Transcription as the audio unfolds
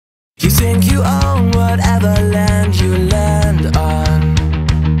think you own whatever land you land on.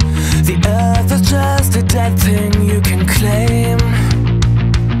 The earth is just a dead thing you can claim,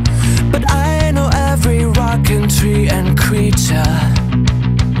 but I know every rock and tree and creature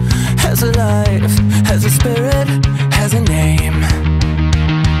has a life, has a spirit, has a name.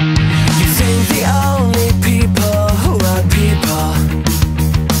 You think the only people who are people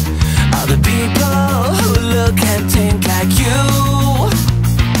are the people who look and think like you.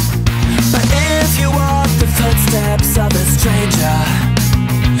 But if you walk the footsteps of a stranger,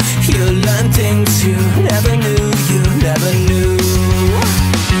 you'll learn things you never knew, you never knew.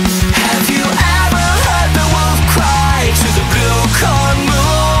 Have you ever heard the wolf cry to the blue corn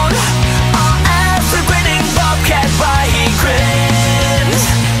moon? Or as the grinning bobcat by he grins?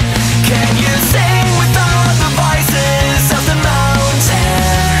 Can you sing with all the voices of the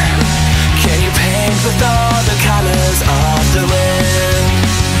mountain? Can you paint with all the colors of the wind?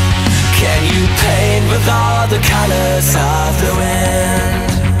 Can you paint with all the colors of the wind?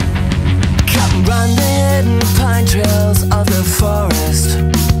 Come run the hidden pine trails of the forest.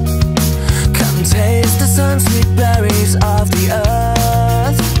 Come taste the sun-sweet berries of the earth.